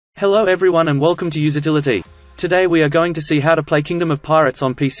Hello everyone and welcome to Usitility. Today we are going to see how to play Kingdom of Pirates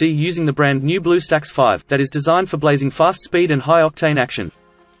on PC using the brand new BlueStacks 5 that is designed for blazing fast speed and high-octane action.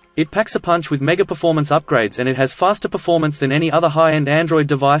 It packs a punch with mega performance upgrades and it has faster performance than any other high-end Android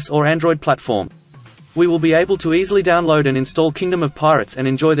device or Android platform. We will be able to easily download and install Kingdom of Pirates and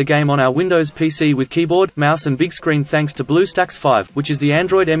enjoy the game on our Windows PC with keyboard, mouse and big screen thanks to BlueStacks 5, which is the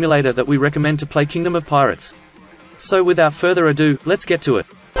Android emulator that we recommend to play Kingdom of Pirates. So without further ado, let's get to it.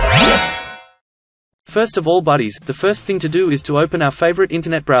 First of all buddies, the first thing to do is to open our favorite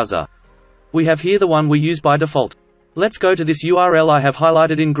internet browser. We have here the one we use by default. Let's go to this URL I have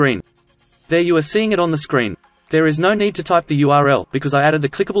highlighted in green. There you are seeing it on the screen. There is no need to type the URL, because I added the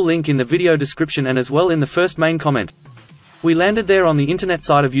clickable link in the video description and as well in the first main comment. We landed there on the internet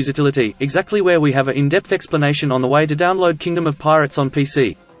side of Usitility, exactly where we have an in-depth explanation on the way to download Kingdom of Pirates on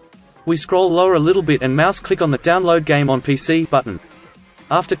PC. We scroll lower a little bit and mouse click on the Download Game on PC button.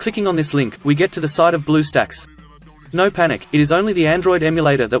 After clicking on this link, we get to the site of BlueStacks. No panic, it is only the Android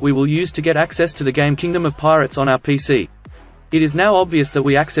emulator that we will use to get access to the game Kingdom of Pirates on our PC. It is now obvious that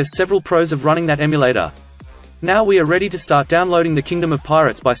we access several pros of running that emulator. Now we are ready to start downloading the Kingdom of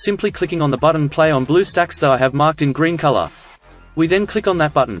Pirates by simply clicking on the button Play on BlueStacks that I have marked in green color. We then click on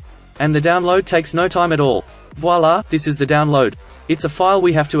that button. And the download takes no time at all. Voila, this is the download. It's a file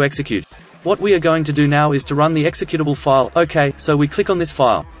we have to execute. What we are going to do now is to run the executable file. Okay, so we click on this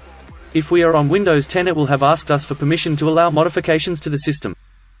file. If we are on Windows 10 it will have asked us for permission to allow modifications to the system.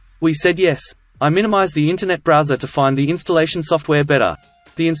 We said yes. I minimized the internet browser to find the installation software better.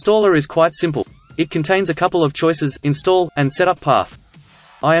 The installer is quite simple. It contains a couple of choices, install, and setup path.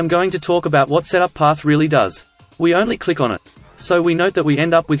 I am going to talk about what setup path really does. We only click on it. So we note that we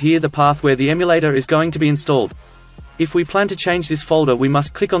end up with here the path where the emulator is going to be installed. If we plan to change this folder we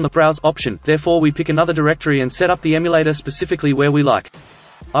must click on the Browse option, therefore we pick another directory and set up the emulator specifically where we like.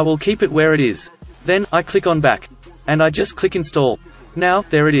 I will keep it where it is. Then, I click on Back. And I just click Install. Now,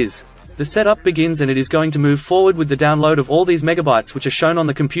 there it is. The setup begins and it is going to move forward with the download of all these megabytes which are shown on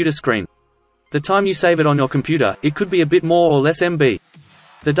the computer screen. The time you save it on your computer, it could be a bit more or less MB.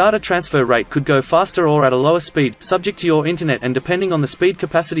 The data transfer rate could go faster or at a lower speed, subject to your internet and depending on the speed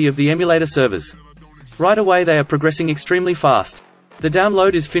capacity of the emulator servers. Right away they are progressing extremely fast. The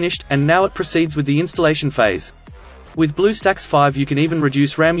download is finished, and now it proceeds with the installation phase. With BlueStacks 5 you can even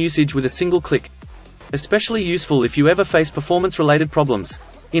reduce RAM usage with a single click. Especially useful if you ever face performance-related problems.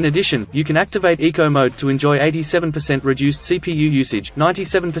 In addition, you can activate Eco Mode to enjoy 87% reduced CPU usage,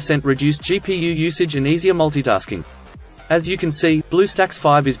 97% reduced GPU usage and easier multitasking. As you can see, BlueStacks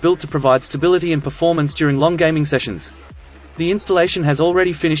 5 is built to provide stability and performance during long gaming sessions. The installation has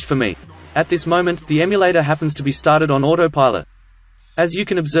already finished for me. At this moment, the emulator happens to be started on autopilot. As you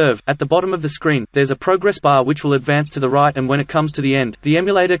can observe, at the bottom of the screen, there's a progress bar which will advance to the right, and when it comes to the end, the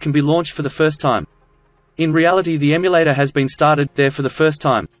emulator can be launched for the first time. In reality the emulator has been started there for the first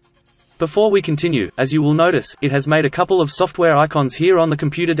time. Before we continue, as you will notice, it has made a couple of software icons here on the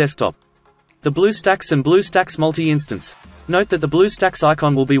computer desktop. The BlueStacks and BlueStacks multi-instance. Note that the BlueStacks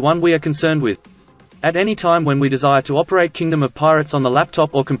icon will be one we are concerned with. At any time when we desire to operate Kingdom of Pirates on the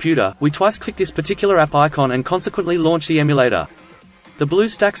laptop or computer, we twice click this particular app icon and consequently launch the emulator. The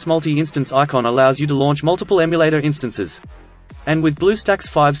BlueStacks multi-instance icon allows you to launch multiple emulator instances. And with BlueStacks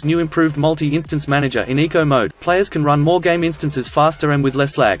 5's new improved multi-instance manager in Eco Mode, players can run more game instances faster and with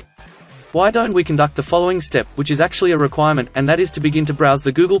less lag. Why don't we conduct the following step, which is actually a requirement, and that is to begin to browse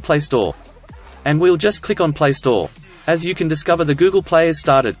the Google Play Store. And we'll just click on Play Store. As you can discover the Google Play is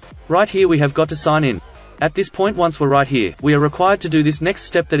started. Right here we have got to sign in. At this point once we're right here, we are required to do this next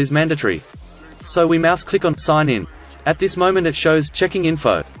step that is mandatory. So we mouse click on Sign In. At this moment it shows Checking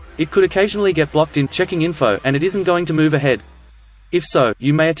Info. It could occasionally get blocked in Checking Info and it isn't going to move ahead. If so,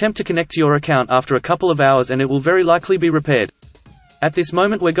 you may attempt to connect to your account after a couple of hours and it will very likely be repaired. At this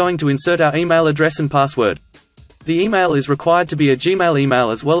moment we're going to insert our email address and password. The email is required to be a Gmail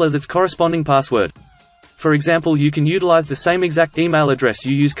email as well as its corresponding password. For example, you can utilize the same exact email address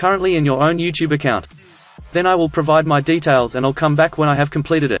you use currently in your own YouTube account. Then I will provide my details and I'll come back when I have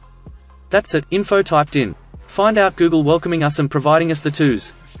completed it. That's it, info typed in. Find out Google welcoming us and providing us the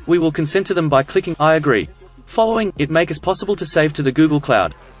twos. We will consent to them by clicking I agree. Following, it make us possible to save to the Google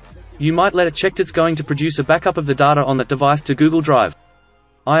Cloud. You might let it check it's going to produce a backup of the data on that device to Google Drive.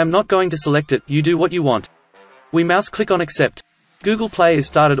 I am not going to select it, you do what you want. We mouse click on accept. Google Play is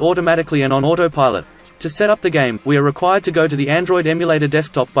started automatically and on autopilot. To set up the game, we are required to go to the Android emulator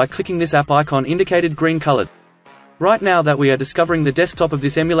desktop by clicking this app icon indicated green colored. Right now that we are discovering the desktop of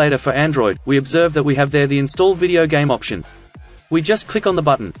this emulator for Android, we observe that we have there the Install Video Game option. We just click on the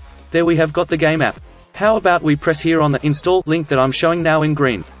button. There we have got the game app. How about we press here on the Install link that I'm showing now in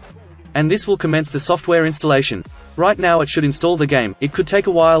green. And this will commence the software installation. Right now it should install the game. It could take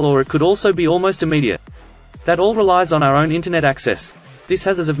a while, or it could also be almost immediate. That all relies on our own internet access. This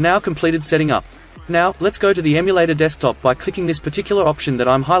has as of now completed setting up. Now, let's go to the emulator desktop by clicking this particular option that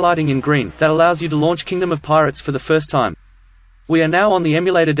I'm highlighting in green, that allows you to launch Kingdom of Pirates for the first time. We are now on the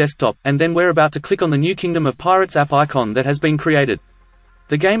emulator desktop, and then we're about to click on the new Kingdom of Pirates app icon that has been created.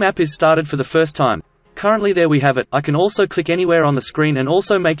 The game app is started for the first time. Currently there we have it. I can also click anywhere on the screen and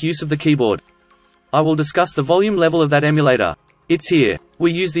also make use of the keyboard. I will discuss the volume level of that emulator. It's here.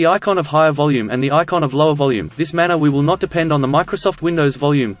 We use the icon of higher volume and the icon of lower volume. This manner we will not depend on the Microsoft Windows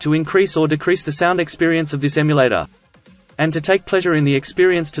volume to increase or decrease the sound experience of this emulator. And to take pleasure in the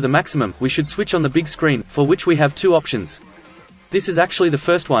experience to the maximum, we should switch on the big screen, for which we have two options. This is actually the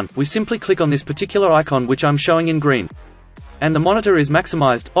first one. We simply click on this particular icon which I'm showing in green. And the monitor is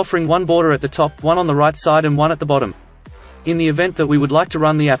maximized, offering one border at the top, one on the right side and one at the bottom. In the event that we would like to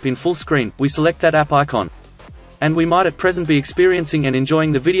run the app in full screen, we select that app icon. And we might at present be experiencing and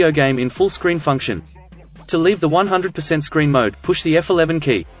enjoying the video game in full screen function. To leave the 100% screen mode, push the F11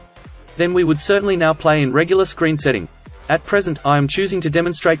 key. Then we would certainly now play in regular screen setting. At present, I am choosing to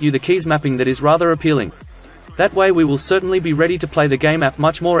demonstrate you the keys mapping that is rather appealing. That way we will certainly be ready to play the game app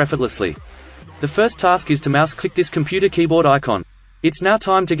much more effortlessly. The first task is to mouse click this computer keyboard icon. It's now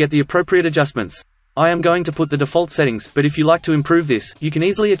time to get the appropriate adjustments. I am going to put the default settings, but if you like to improve this, you can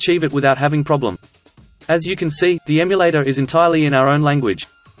easily achieve it without having problem. As you can see, the emulator is entirely in our own language.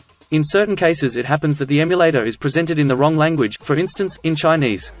 In certain cases it happens that the emulator is presented in the wrong language, for instance, in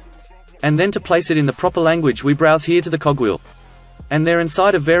Chinese. And then to place it in the proper language we browse here to the cogwheel. And there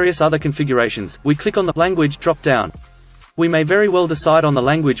inside of various other configurations, we click on the language drop down. We may very well decide on the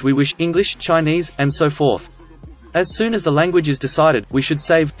language we wish, English, Chinese, and so forth. As soon as the language is decided, we should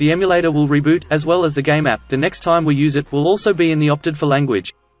save. The emulator will reboot, as well as the game app. The next time we use it will also be in the opted for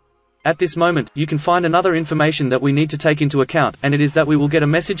language. At this moment, you can find another information that we need to take into account, and it is that we will get a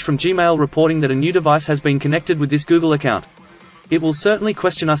message from Gmail reporting that a new device has been connected with this Google account. It will certainly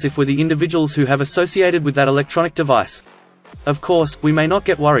question us if we're the individuals who have associated with that electronic device. Of course, we may not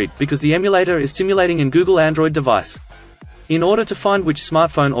get worried, because the emulator is simulating in Google Android device. In order to find which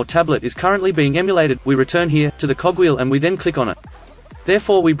smartphone or tablet is currently being emulated, we return here, to the cogwheel, and we then click on it.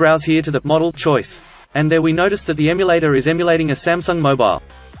 Therefore we browse here to the model choice. And there we notice that the emulator is emulating a Samsung mobile.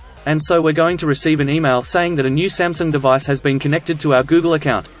 And so we're going to receive an email saying that a new Samsung device has been connected to our Google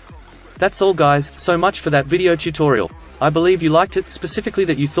account. That's all guys, so much for that video tutorial. I believe you liked it, specifically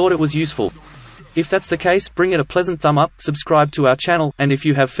that you thought it was useful. If that's the case, bring it a pleasant thumb up, subscribe to our channel, and if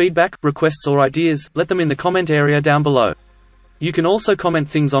you have feedback, requests or ideas, let them in the comment area down below. You can also comment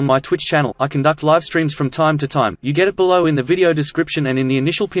things on my Twitch channel. I conduct live streams from time to time. You get it below in the video description and in the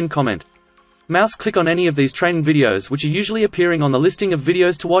initial pinned comment. Mouse click on any of these training videos which are usually appearing on the listing of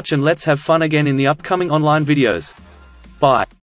videos to watch, and let's have fun again in the upcoming online videos. Bye.